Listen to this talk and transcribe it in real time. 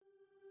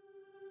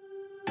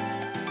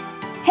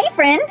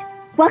friend.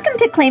 Welcome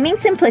to Claiming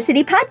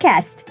Simplicity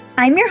podcast.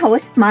 I'm your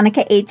host,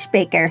 Monica H.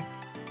 Baker.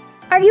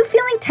 Are you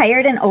feeling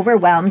tired and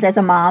overwhelmed as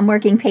a mom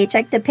working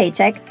paycheck to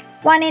paycheck,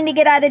 wanting to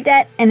get out of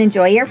debt and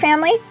enjoy your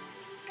family?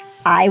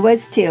 I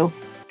was too.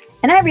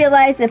 And I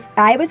realized if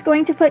I was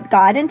going to put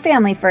God and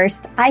family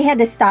first, I had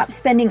to stop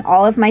spending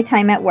all of my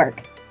time at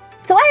work.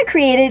 So I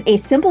created a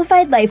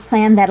simplified life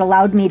plan that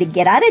allowed me to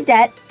get out of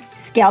debt,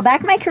 scale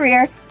back my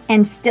career,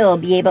 and still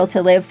be able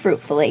to live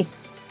fruitfully.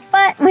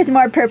 But with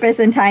more purpose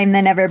and time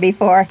than ever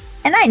before,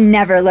 and I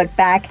never looked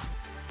back.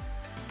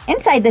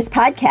 Inside this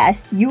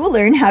podcast, you will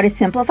learn how to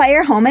simplify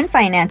your home and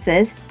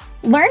finances,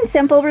 learn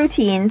simple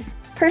routines,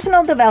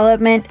 personal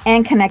development,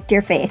 and connect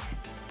your faith.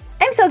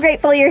 I'm so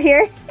grateful you're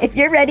here. If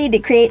you're ready to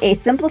create a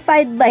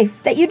simplified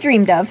life that you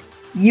dreamed of,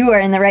 you are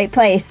in the right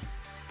place.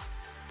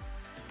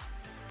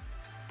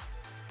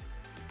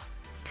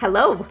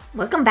 Hello,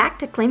 welcome back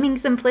to Claiming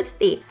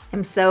Simplicity.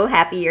 I'm so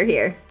happy you're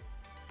here.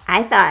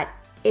 I thought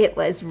it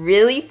was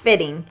really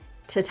fitting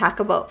to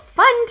talk about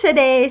fun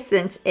today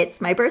since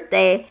it's my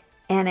birthday,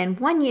 and in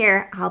 1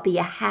 year I'll be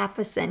a half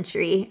a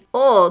century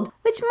old,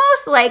 which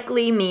most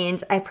likely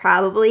means I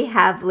probably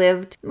have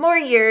lived more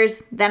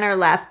years than are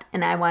left,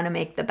 and I want to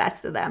make the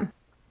best of them.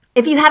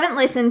 If you haven't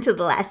listened to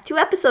the last 2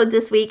 episodes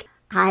this week,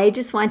 I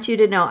just want you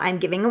to know I'm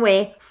giving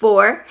away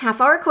 4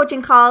 half-hour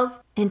coaching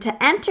calls, and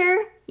to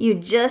enter, you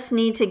just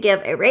need to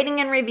give a rating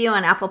and review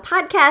on Apple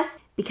Podcasts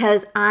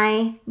because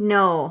I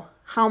know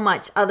how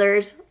much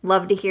others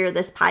love to hear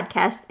this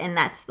podcast, and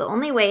that's the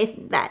only way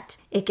that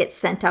it gets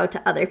sent out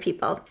to other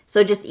people.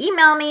 So just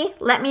email me,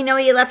 let me know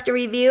you left a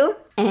review,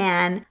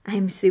 and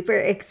I'm super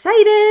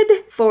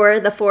excited for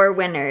the 4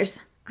 winners.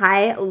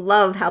 I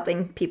love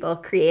helping people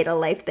create a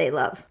life they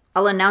love.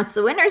 I'll announce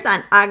the winners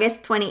on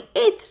August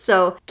 28th,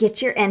 so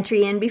get your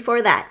entry in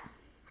before that.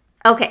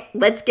 Okay,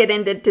 let's get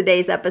into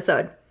today's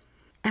episode.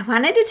 I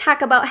wanted to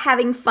talk about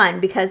having fun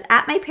because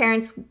at my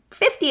parents'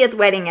 50th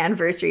wedding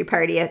anniversary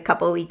party a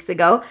couple weeks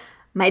ago,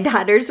 my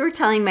daughters were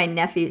telling my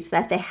nephews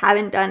that they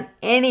haven't done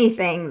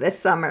anything this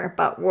summer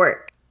but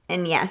work.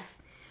 And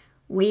yes,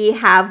 we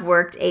have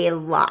worked a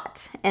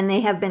lot and they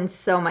have been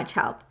so much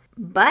help.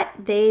 But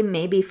they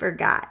maybe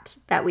forgot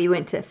that we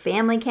went to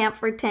family camp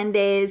for 10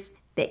 days.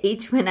 They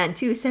each went on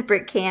 2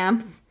 separate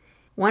camps.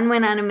 One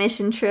went on a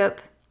mission trip.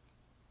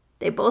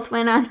 They both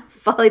went on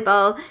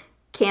volleyball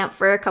camp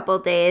for a couple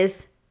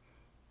days.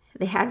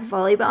 They had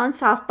volleyball and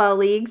softball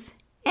leagues,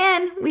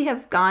 and we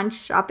have gone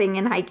shopping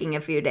and hiking a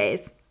few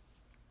days.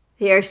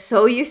 They are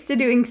so used to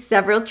doing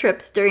several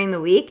trips during the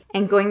week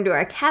and going to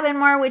our cabin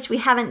more, which we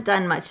haven't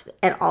done much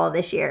at all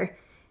this year.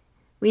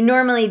 We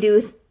normally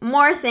do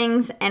more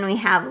things, and we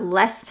have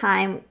less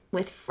time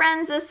with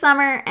friends this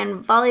summer,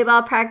 and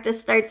volleyball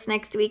practice starts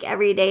next week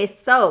every day,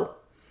 so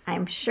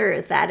I'm sure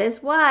that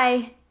is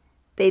why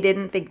they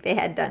didn't think they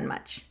had done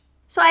much.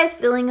 So I was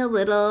feeling a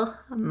little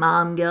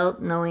mom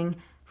guilt knowing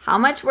how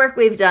much work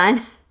we've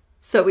done.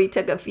 So we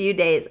took a few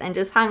days and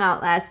just hung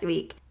out last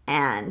week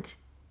and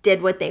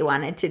did what they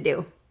wanted to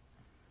do.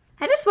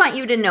 I just want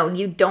you to know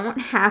you don't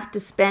have to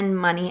spend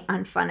money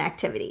on fun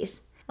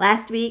activities.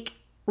 Last week,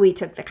 we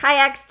took the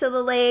kayaks to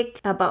the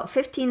lake about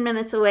 15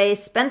 minutes away,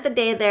 spent the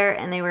day there,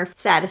 and they were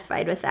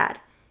satisfied with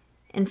that.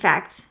 In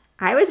fact,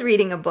 I was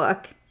reading a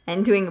book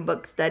and doing a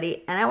book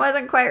study, and I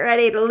wasn't quite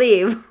ready to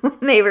leave when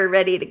they were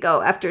ready to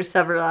go after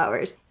several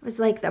hours. It was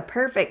like the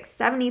perfect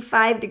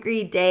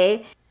 75-degree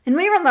day, and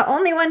we were the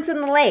only ones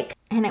in the lake,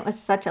 and it was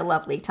such a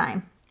lovely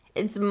time.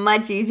 It's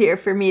much easier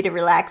for me to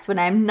relax when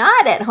I'm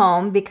not at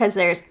home because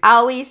there's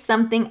always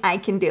something I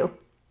can do,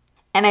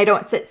 and I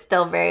don't sit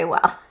still very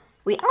well.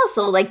 We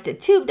also like to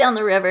tube down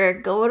the river,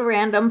 go to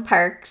random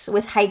parks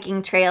with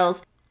hiking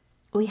trails.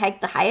 We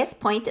hiked the highest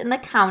point in the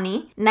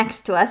county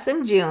next to us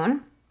in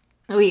June.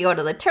 We go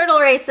to the turtle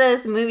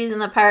races, movies in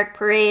the park,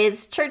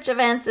 parades, church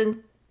events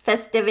and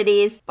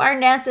festivities,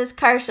 barn dances,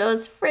 car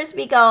shows,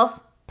 frisbee golf,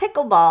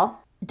 pickleball,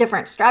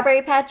 different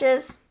strawberry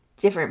patches,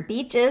 different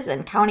beaches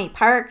and county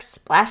parks,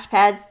 splash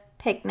pads,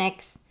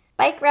 picnics,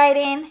 bike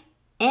riding,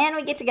 and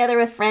we get together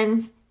with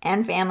friends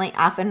and family,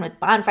 often with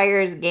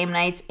bonfires, game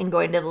nights, and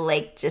going to the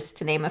lake, just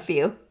to name a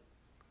few.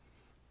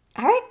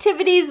 Our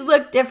activities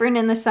look different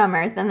in the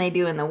summer than they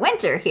do in the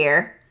winter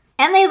here.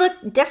 And they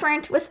look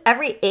different with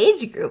every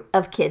age group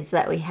of kids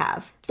that we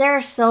have. There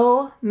are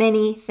so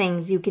many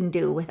things you can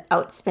do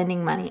without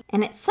spending money,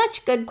 and it's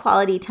such good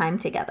quality time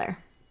together.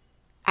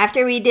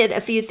 After we did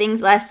a few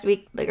things last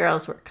week, the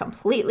girls were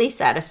completely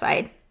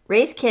satisfied.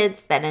 Raise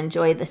kids that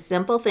enjoy the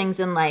simple things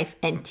in life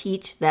and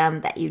teach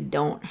them that you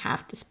don't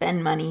have to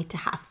spend money to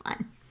have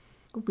fun.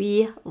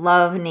 We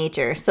love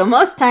nature, so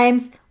most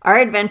times our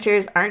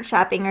adventures aren't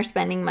shopping or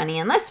spending money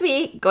unless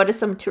we go to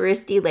some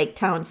touristy lake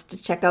towns to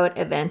check out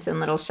events and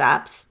little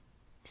shops.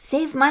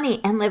 Save money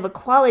and live a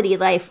quality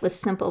life with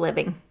simple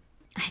living.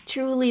 I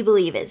truly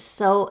believe it's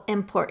so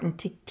important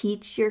to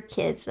teach your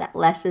kids that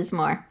less is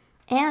more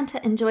and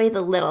to enjoy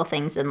the little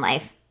things in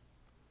life.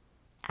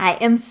 I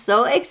am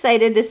so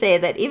excited to say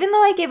that even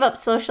though I gave up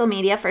social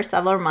media for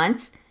several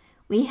months,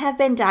 we have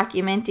been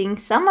documenting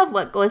some of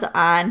what goes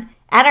on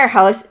at our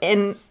house,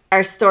 and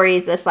our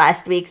stories this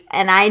last week,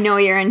 and I know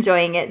you're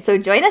enjoying it. So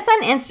join us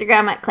on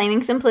Instagram at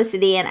Claiming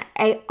Simplicity, and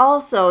I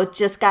also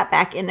just got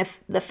back into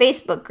the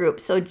Facebook group,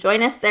 so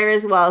join us there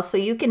as well so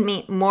you can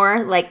meet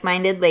more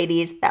like-minded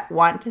ladies that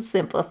want to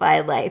simplify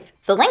life.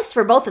 The links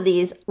for both of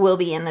these will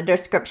be in the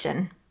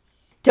description.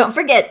 Don't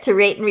forget to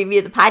rate and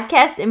review the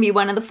podcast and be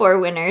one of the 4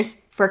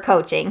 winners for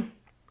coaching.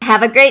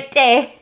 Have a great day.